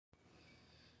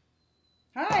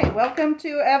Hi, welcome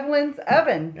to Evelyn's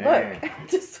oven. Hey. Look,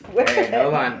 just whip Hey, it.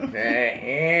 hold on. Hey,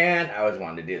 and I was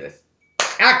wanting to do this.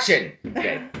 Action!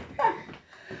 Okay.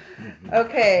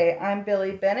 Okay, I'm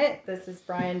Billy Bennett. This is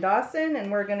Brian Dawson, and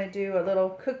we're going to do a little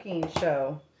cooking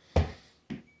show.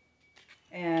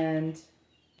 And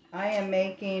I am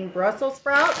making Brussels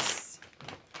sprouts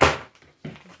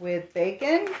with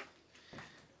bacon.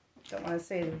 Don't want to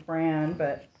say the brand,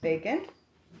 but bacon.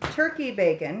 Turkey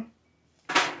bacon.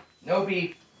 No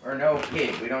beef or no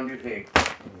pig. We don't do pig.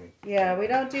 Yeah, we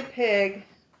don't do pig,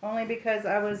 only because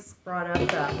I was brought up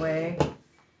that way.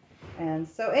 And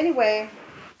so anyway,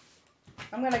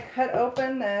 I'm going to cut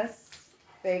open this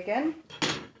bacon.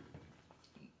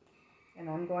 And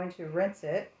I'm going to rinse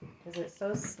it because it's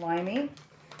so slimy.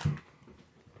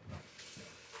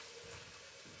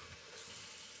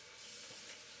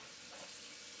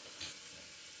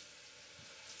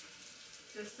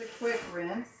 Just a quick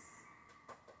rinse.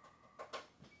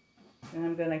 And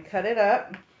I'm going to cut it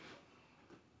up.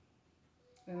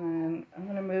 And I'm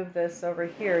going to move this over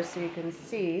here so you can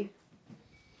see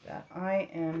that I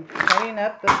am cutting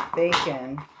up the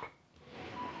bacon.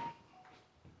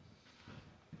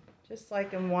 Just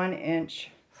like in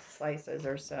 1-inch slices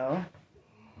or so.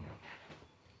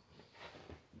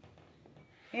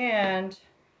 And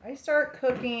I start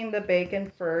cooking the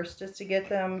bacon first just to get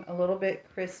them a little bit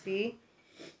crispy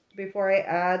before I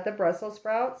add the Brussels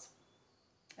sprouts.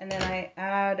 And then I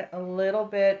add a little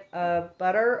bit of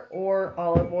butter or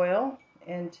olive oil.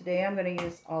 And today I'm going to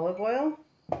use olive oil.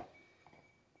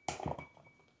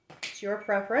 It's your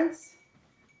preference.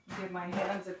 Give my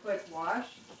hands a quick wash.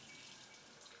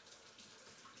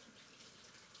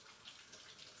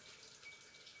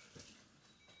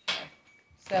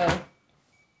 So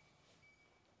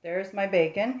there's my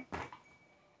bacon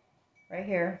right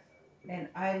here. And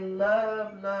I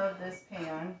love this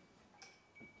pan.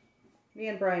 Me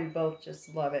and Brian both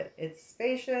just love it. It's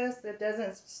spacious. It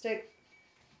doesn't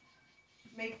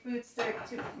make food stick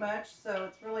too much, so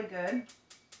it's really good.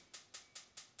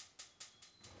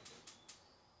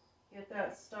 Get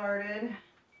that started.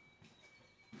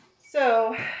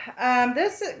 So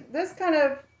this kind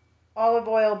of olive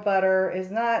oil butter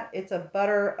is not, it's a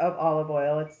butter of olive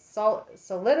oil. It's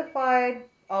solidified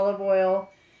olive oil.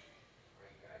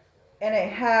 And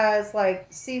it has like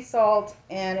sea salt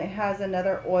and it has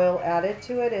another oil added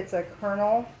to it. It's a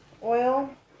kernel oil.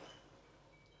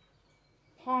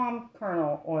 Palm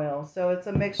kernel oil. So it's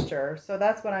a mixture. So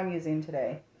that's what I'm using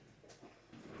today.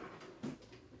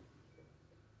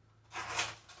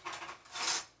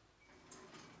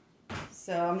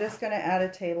 So I'm just going to add a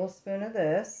tablespoon of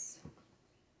this.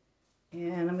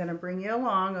 And I'm going to bring you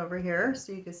along over here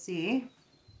so you can see.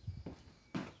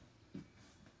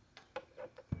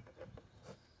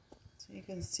 So you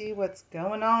can see what's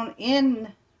going on in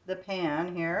the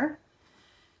pan here.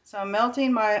 So I'm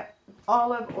melting my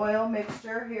olive oil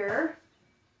mixture here.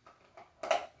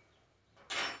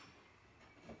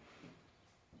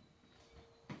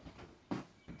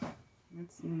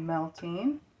 It's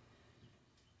melting.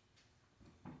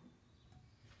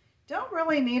 Don't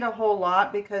really need a whole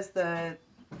lot because the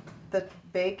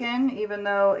bacon, even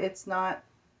though it's not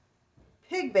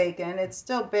pig bacon, it's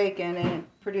still bacon and it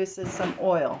produces some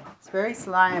oil. It's very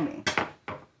slimy.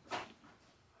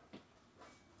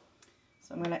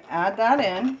 So I'm going to add that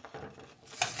in.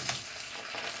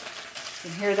 You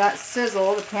can hear that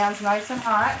sizzle. The pan's nice and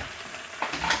hot.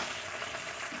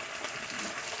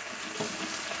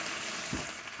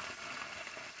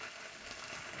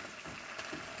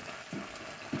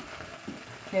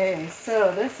 Okay,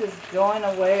 so this is going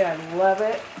away. I love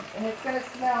it. And it's going to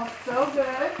smell so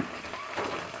good.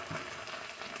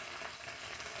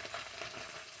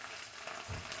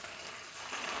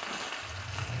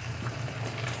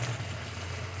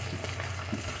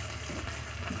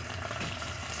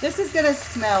 This is going to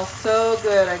smell so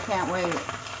good. I can't wait.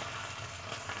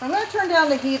 I'm going to turn down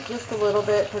the heat just a little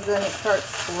bit because then it starts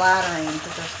splattering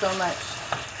because there's so much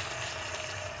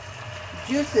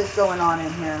juices going on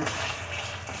in here.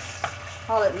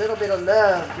 Call it a little bit of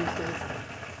love juices.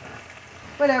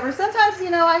 Whatever. Sometimes, you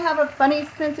know, I have a funny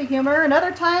sense of humor, and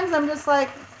other times I'm just like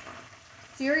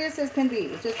serious as can be.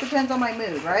 It just depends on my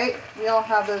mood, right? We all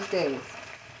have those days.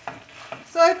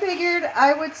 So I figured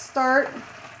I would start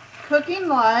cooking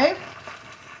live.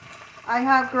 I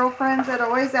have girlfriends that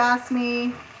always ask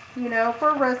me, you know,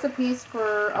 for recipes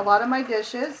for a lot of my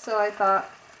dishes. So I thought,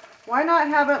 why not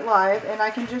have it live and I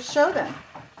can just show them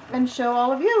and show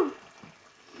all of you.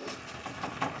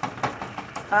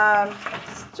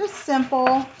 Just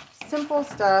simple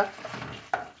stuff.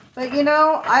 But you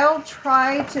know, I'll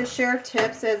try to share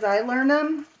tips as I learn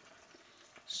them.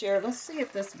 share. Let's see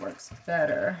if this works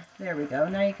better. There we go.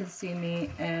 Now you can see me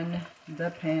in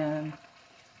the pan.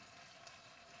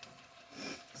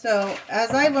 So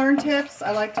as I learn tips,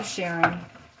 I like to share them.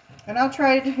 And I'll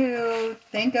try to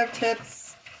think of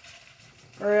tips,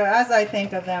 or as I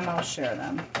think of them, I'll share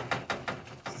them.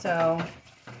 So,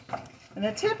 and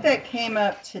the tip that came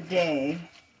up today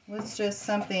was just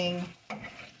something,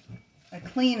 a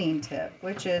cleaning tip,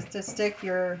 which is to stick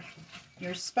your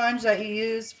sponge that you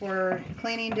use for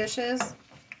cleaning dishes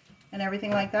and everything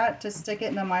like that, to stick it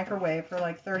in the microwave for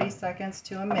like 30 seconds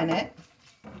to a minute.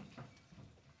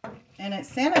 And it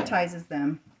sanitizes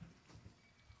them.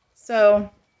 So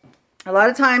a lot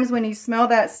of times when you smell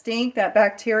that stink, that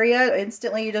bacteria,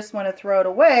 instantly you just want to throw it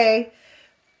away.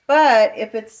 But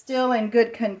if it's still in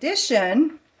good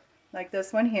condition, like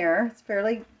this one here, it's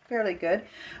fairly good.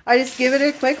 I just give it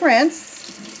a quick rinse,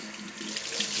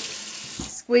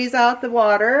 squeeze out the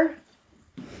water,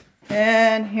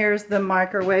 and here's the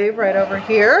microwave right over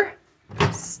here.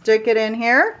 Stick it in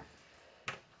here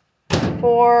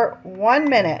for 1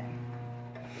 minute.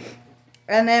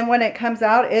 And then when it comes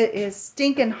out, it is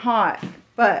stinking hot.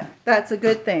 But that's a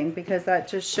good thing, because that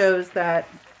just shows that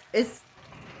it's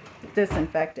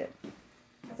disinfected.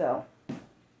 So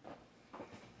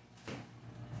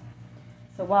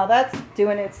while that's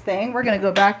doing its thing, we're going to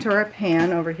go back to our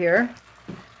pan over here.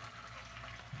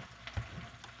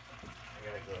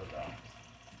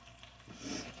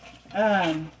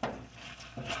 And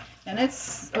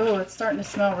it's starting to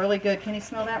smell really good. Can you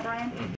smell that, Brian?